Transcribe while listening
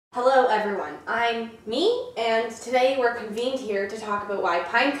everyone, I'm me, and today we're convened here to talk about why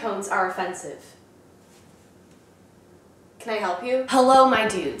pine cones are offensive. Can I help you? Hello, my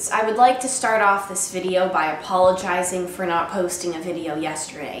dudes. I would like to start off this video by apologizing for not posting a video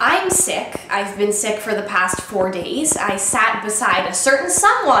yesterday. I'm sick. I've been sick for the past 4 days. I sat beside a certain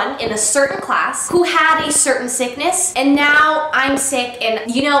someone in a certain class who had a certain sickness, and now I'm sick,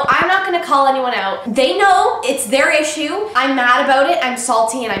 and you know, I'm not gonna call anyone out. They know it's their issue. I'm mad about it, I'm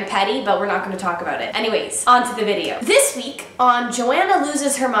salty, and I'm petty, but we're not gonna talk about it. Anyways, on to the video. This week, on Joanna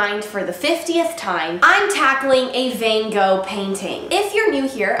Loses Her Mind for the 50th time, I'm tackling a Van Gogh painting. If you're new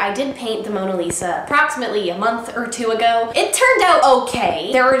here, I did paint the Mona Lisa approximately a month or two ago. It turned out okay.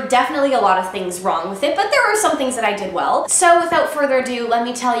 There were definitely a lot of things wrong with it, but there were some things that I did well. So without further ado, let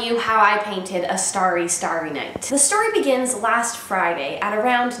me tell you how I painted A Starry Starry Night. The story begins last Friday at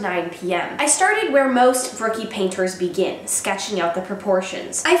around 9 p.m. I started where most rookie painters begin, sketching out the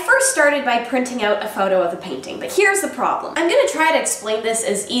proportions. I first started by printing out a photo of the painting, but here's the problem. I'm gonna try to explain this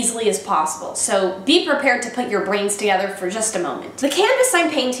as easily as possible, so be prepared to put your brains together for just a moment. The canvas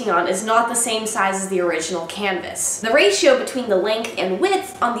I'm painting on is not the same size as the original canvas. The ratio between the length and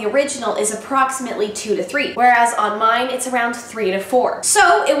width on the original is approximately 2 to 3, whereas on mine it's around 3 to 4.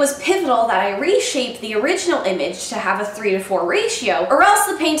 So it was pivotal that I reshape the original image to have a 3 to 4 ratio, or else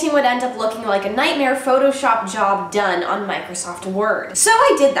the painting would end up looking like a nightmare Photoshop job done on Microsoft Word. So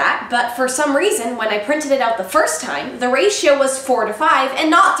I did that, but for some reason, when I printed it out the first time, the ratio was 4 to 5 and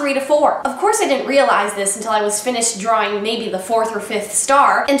not 3 to 4. Of course I didn't realize this until I was finished drawing maybe the 4th or 5th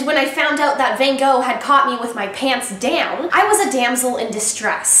star, and when I found out that Van Gogh had caught me with my pants down, I was a damsel in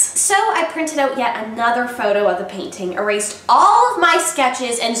distress. So I printed out yet another photo of the painting, erased all of my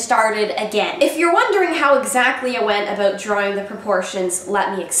sketches, and started again. If you're wondering how exactly I went about drawing the proportions,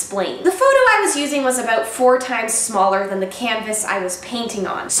 let me explain. The photo I was using was about 4 times smaller than the canvas I was painting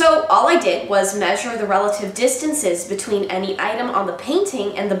on. So all I did was measure the relative distances between any item on the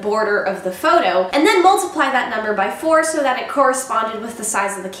painting and the border of the photo, and then multiply that number by 4 so that it corresponded with the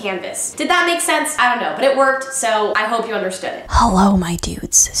size of the canvas. Did that make sense? I don't know, but it worked, so I hope you understood it. Hello, my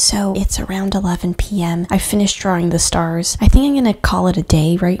dudes. So it's around 11 p.m. I finished drawing the stars. I think I'm gonna call it a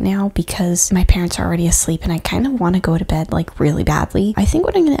day right now because my parents are already asleep and I kind of want to go to bed like really badly. I think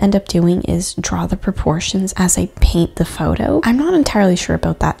what I'm gonna end up doing is draw the proportions as I paint the photo. I'm not entirely sure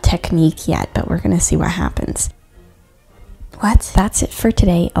about that technique yet, but we're gonna see what happens. What? That's it for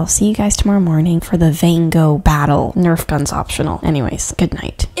today. I'll see you guys tomorrow morning for the Van Gogh battle. Nerf guns optional. Anyways, good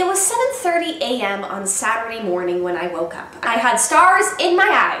night. It was 7:30 a.m. on Saturday morning when I woke up. I had stars in my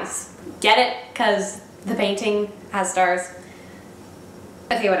eyes. Get it? Because the painting has stars.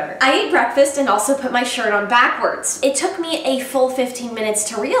 Okay, whatever. I ate breakfast and also put my shirt on backwards. It took me a full 15 minutes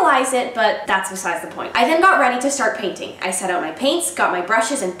to realize it, but that's besides the point. I then got ready to start painting. I set out my paints, got my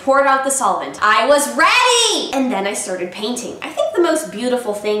brushes, and poured out the solvent. I was ready! And then I started painting. I think the most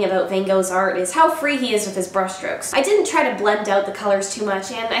beautiful thing about Van Gogh's art is how free he is with his brushstrokes. I didn't try to blend out the colors too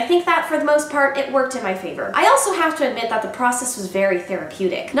much, and I think that for the most part, it worked in my favor. I also have to admit that the process was very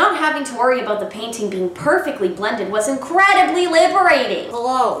therapeutic. Not having to worry about the painting being perfectly blended was incredibly liberating.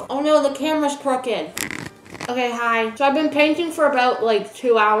 Hello. Oh no, the camera's crooked. Okay, hi. So I've been painting for about like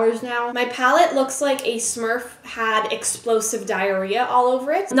 2 hours now. My palette looks like a Smurf had explosive diarrhea all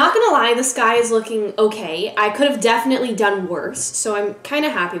over it. Not gonna lie, the sky is looking okay. I could have definitely done worse, so I'm kind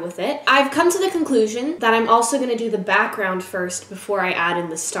of happy with it. I've come to the conclusion that I'm also gonna do the background first before I add in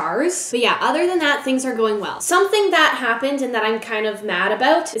the stars. But yeah, other than that, things are going well. Something that happened and that I'm kind of mad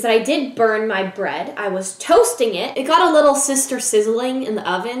about is that I did burn my bread. I was toasting it. It got a little sister sizzling in the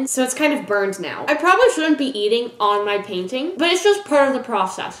oven, so it's kind of burned now. I probably shouldn't be eating on my painting, but it's just part of the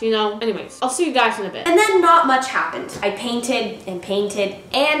process, you know? Anyways, I'll see you guys in a bit. And then not much happened. I painted and painted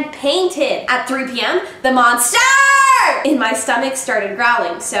and painted. At 3 p.m., the monster in my stomach started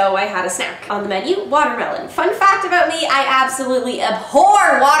growling, so I had a snack. On the menu, watermelon. Fun fact about me, I absolutely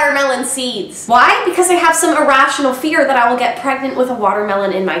abhor watermelon seeds. Why? Because I have some irrational fear that I will get pregnant with a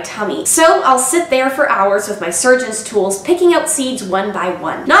watermelon in my tummy. So I'll sit there for hours with my surgeon's tools, picking out seeds one by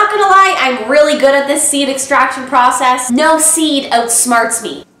one. Not gonna lie, I'm really good at this seed extraction process. No seed outsmarts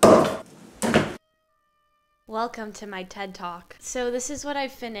me. Welcome to my TED Talk. So this is what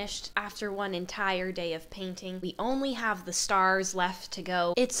I've finished after one entire day of painting. We only have the stars left to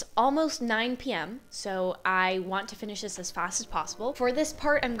go. It's almost 9 p.m., so I want to finish this as fast as possible. For this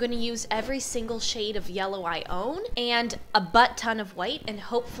part, I'm going to use every single shade of yellow I own and a butt ton of white, and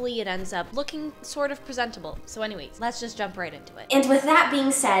hopefully it ends up looking sort of presentable. So anyways, let's just jump right into it. And with that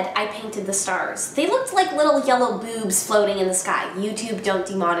being said, I painted the stars. They looked like little yellow boobs floating in the sky. YouTube, don't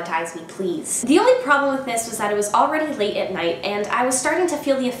demonetize me, please. The only problem with this was that it was already late at night and I was starting to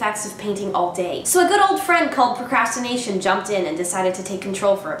feel the effects of painting all day. So a good old friend called procrastination jumped in and decided to take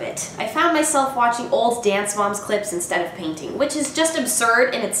control for a bit. I found myself watching old Dance Moms clips instead of painting, which is just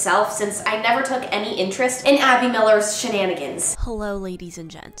absurd in itself since I never took any interest in Abby Miller's shenanigans. Hello, ladies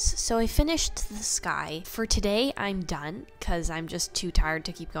and gents. So I finished the sky. For today, I'm done because I'm just too tired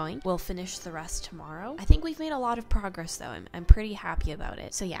to keep going. We'll finish the rest tomorrow. I think we've made a lot of progress though. I'm pretty happy about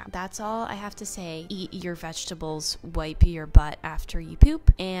it. So yeah, that's all I have to say. Eat your vegetables, wipe your butt after you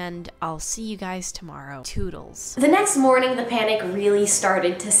poop, and I'll see you guys tomorrow. Toodles. The next morning, the panic really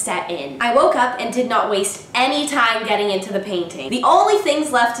started to set in. I woke up and did not waste any time getting into the painting. The only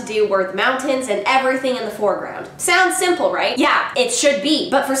things left to do were the mountains and everything in the foreground. Sounds simple, right? Yeah, it should be.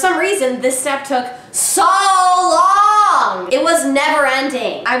 But for some reason, this step took so long! It was never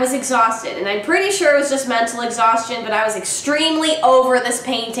ending. I was exhausted, and I'm pretty sure it was just mental exhaustion, but I was extremely over this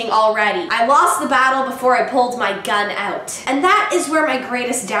painting already. I lost the battle before I pulled my gun out. And that is where my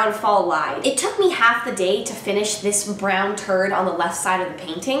greatest downfall lied. It took me half the day to finish this brown turd on the left side of the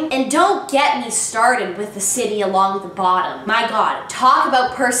painting. And don't get me started with the city along the bottom. My God, talk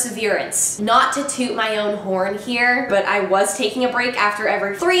about perseverance. Not to toot my own horn here, but I was taking a break after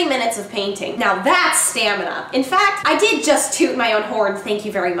every 3 minutes of painting. Now that's stamina. In fact, I did just toot my own horn, thank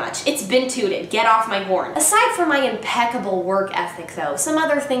you very much. It's been tooted, get off my horn. Aside from my impeccable work ethic though, some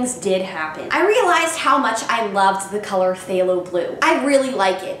other things did happen. I realized how much I loved the color phthalo blue. I really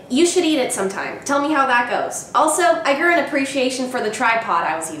like it. You should eat it sometime. Tell me how that goes. Also, I grew an appreciation for the tripod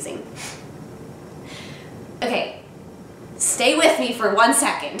I was using. Okay. Stay with me for 1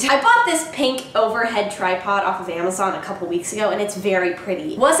 second. I bought this pink overhead tripod off of Amazon a couple weeks ago and it's very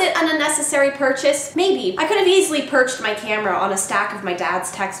pretty. Was it an unnecessary purchase? Maybe. I could have easily perched my camera on a stack of my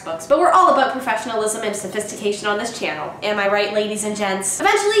dad's textbooks, but we're all about professionalism and sophistication on this channel. Am I right, ladies and gents?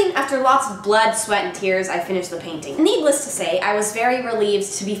 Eventually, after lots of blood, sweat, and tears, I finished the painting. Needless to say, I was very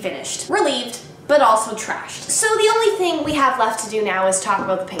relieved to be finished. Relieved, but also trashed. So the only thing we have left to do now is talk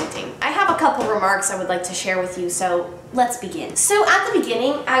about the painting. I have a couple remarks I would like to share with you, so let's begin. So at the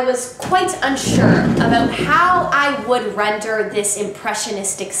beginning, I was quite unsure about how I would render this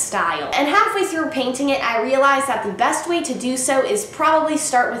impressionistic style. And halfway through painting it, I realized that the best way to do so is probably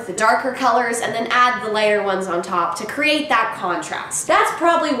start with the darker colors and then add the lighter ones on top to create that contrast. That's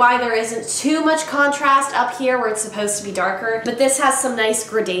probably why there isn't too much contrast up here where it's supposed to be darker, but this has some nice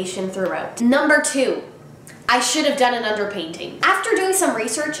gradation throughout. Number 2. I should have done an underpainting. After doing some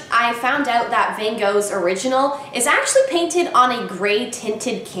research, I found out that Van Gogh's original is actually painted on a gray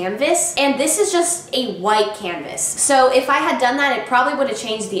tinted canvas, and this is just a white canvas. So if I had done that, it probably would have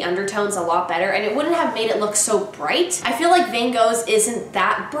changed the undertones a lot better, and it wouldn't have made it look so bright. I feel like Van Gogh's isn't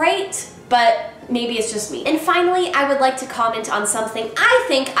that bright, but maybe it's just me. And finally, I would like to comment on something I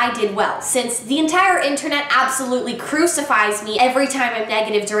think I did well, since the entire internet absolutely crucifies me every time I'm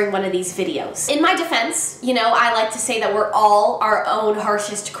negative during one of these videos. In my defense, you know, I like to say that we're all our own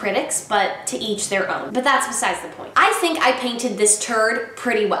harshest critics, but to each their own. But that's besides the point. I think I painted this turd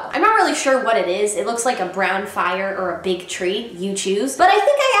pretty well. I'm not really sure what it is. It looks like a brown fire or a big tree, you choose. But I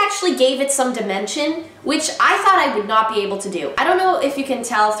think I actually gave it some dimension, which I thought I would not be able to do. I don't know if you can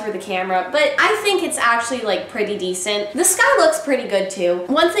tell through the camera, but I think it's actually like pretty decent. The sky looks pretty good too.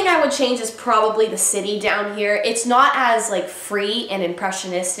 One thing I would change is probably the city down here. It's not as like free and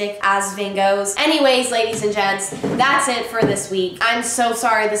impressionistic as Van Gogh's. Anyways, ladies and gents, that's it for this week. I'm so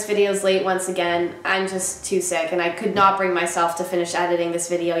sorry this video is late once again. I'm just too sick and I could not bring myself to finish editing this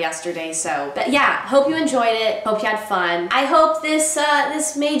video yesterday, so. But yeah, hope you enjoyed it. Hope you had fun. I hope this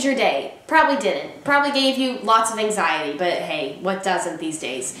made your day. Probably didn't. Probably gave you lots of anxiety, but hey, what doesn't these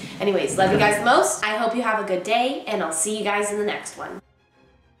days? Anyways, love you guys the most. I hope you have a good day, and I'll see you guys in the next one.